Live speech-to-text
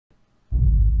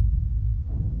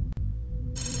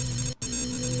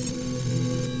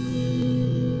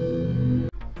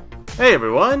Hey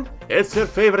everyone, it's your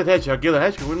favorite Hedgehog, Guil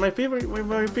Hedgehog, with my favorite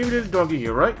little doggy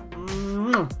here, right?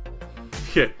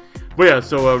 Yeah. But yeah,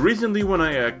 so recently when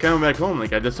I came back home,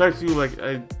 like I decided to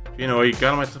I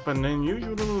got myself an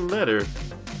unusual little letter.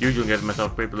 Usually get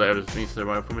myself paper letters for me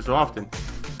so often.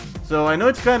 So I know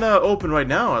it's kind of open right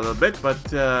now a little bit, but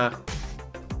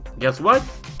guess what?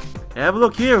 Have a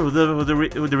look here with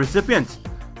the recipient.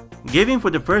 Giving for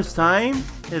the first time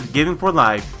is giving for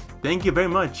life. Thank you very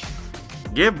much.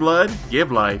 Give blood, give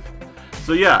life.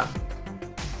 So yeah,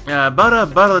 about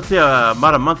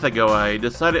a month ago, I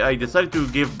decided to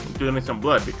donate some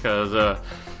blood because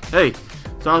hey,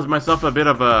 so I was myself a bit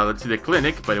of the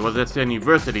clinic, but it was at the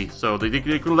university, so they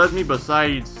couldn't let me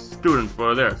besides students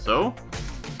were there. So,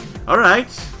 all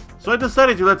right, so I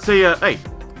decided to hey,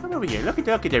 come over here. Look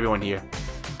at everyone here.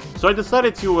 So I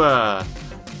decided to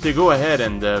go ahead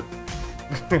and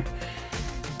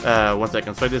 1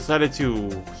 second. So I decided to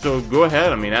go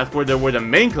ahead. I mean, that's where the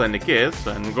main clinic is,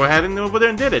 and go ahead and over there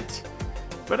and did it.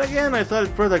 But again, I thought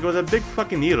at first it was a big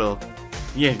fucking needle.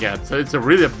 Yeah. So it's a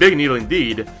really big needle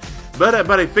indeed. But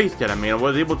I faced it. I mean, I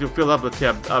was able to fill up, let's say,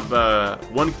 a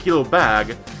 1 kilo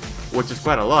bag, which is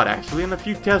quite a lot actually, and a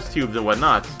few test tubes and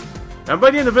whatnot. And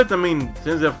by the end of it, I mean,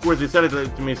 since of course they decided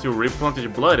to me to replenish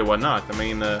blood and whatnot, I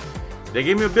mean, they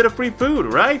gave me a bit of free food,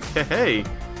 right? Hey.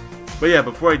 But yeah,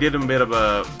 before I did a bit of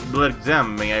a blood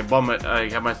exam, I mean, I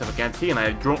got myself a canteen.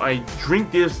 I drink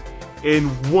this in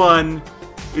one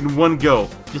go,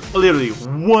 just literally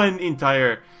one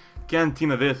entire canteen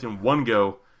of this in one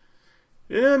go.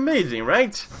 Amazing,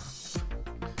 right?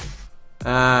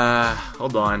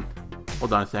 Hold on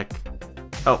a sec.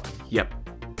 Oh, yep.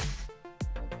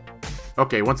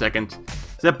 Okay, 1 second.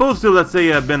 Supposed to, let's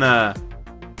say, been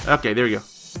okay, there we go.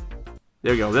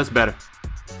 There we go. That's better.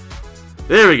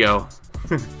 There we go.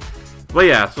 But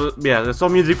yeah, so yeah, there's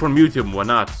some music from YouTube and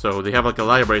whatnot, so they have like a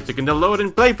library so you can download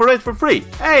and play for it for free.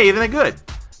 Hey, isn't that good?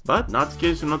 But not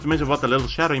to mention about the little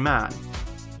shadowy man.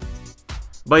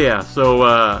 But yeah,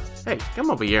 so hey, come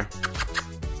over here.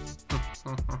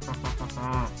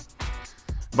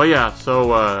 But yeah,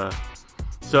 so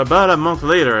about a month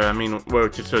later, I mean, well,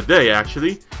 just a day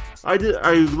actually, I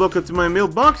looked into my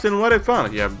mailbox and what I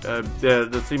found, yeah,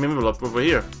 the same envelope over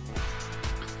here.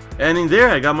 And in there,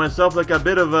 I got myself like a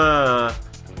bit of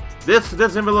this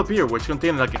envelope here, which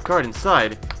contained like a card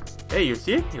inside. Hey, you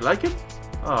see it? You like it?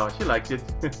 Oh, she likes it.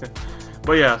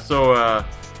 But yeah, so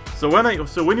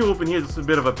when you open here, this is a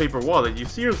bit of a paper wallet. You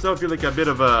see yourself like a bit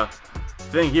of a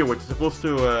thing here, which is supposed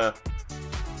to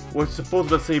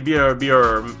let's say be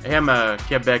our Hammer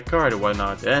kept back card or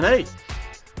whatnot. And hey,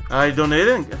 I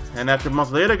donated, and after a month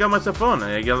later, I got myself phone,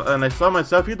 and I saw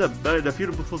myself here the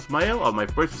beautiful smile of my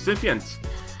first recipient.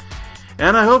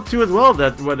 And I hope too as well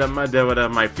that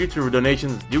my future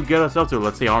donations do get us up to,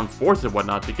 let's say, armed forces and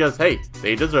whatnot, because hey,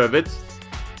 they deserve it.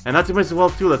 And not to mention as well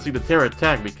too, let's see, the terror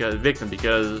attack victim,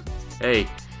 because hey,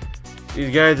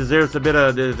 these guys deserve a bit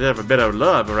of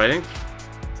love, right?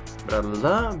 But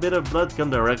a bit of blood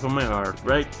come direct from my heart,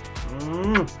 right?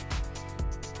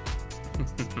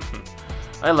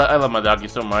 I love my doggy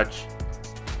so much,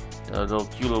 little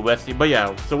cute little Westie. But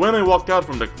yeah, so when I walked out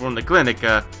from the clinic,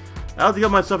 I also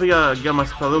got myself a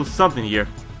little something here.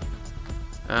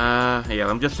 Yeah,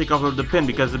 let me just take off the pin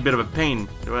because it's a bit of a pain.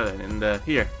 And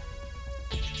here,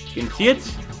 you can see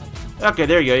it. Okay,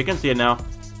 there you go. You can see it now.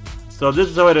 So this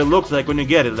is how it looks like when you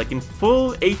get it, like in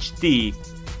full HD.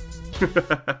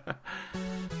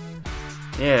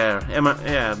 yeah,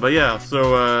 but yeah.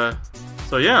 So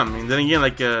yeah. I mean, then again,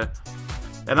 like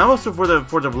and also for the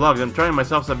vlogs, I'm trying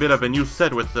myself a bit of a new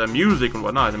set with music and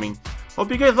whatnot. I mean, hope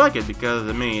you guys like it because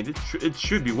I mean, it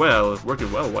should be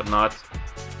working well, whatnot.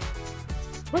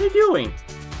 What are you doing?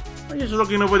 I'm just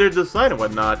looking over there to the side and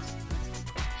whatnot.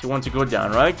 She wants to go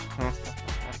down, right?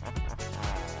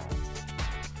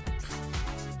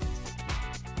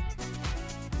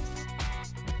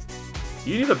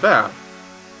 You need a bath.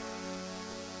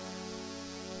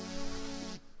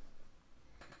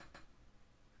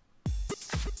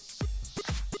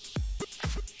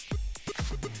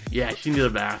 Yeah, she needs a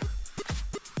bath.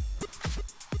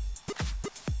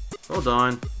 Hold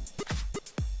on.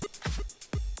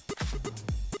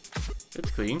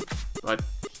 It's clean, but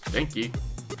thank you.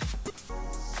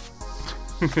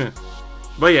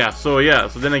 But yeah, so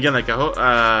then again, like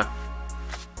I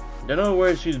don't know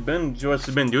where she's been, what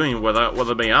she's been doing while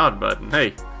I've been out, but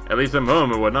hey, at least I'm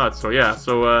home and whatnot. So yeah,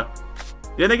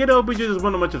 then again, I hope you just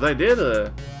won as much as I did.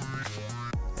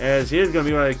 As here's gonna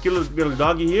be my cute little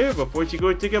doggy here before she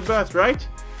goes take a bath, right?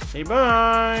 Say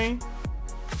bye.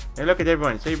 Hey, look at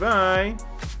everyone. Say bye.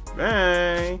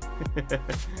 Bye.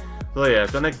 So yeah,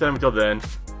 till next time. Until then.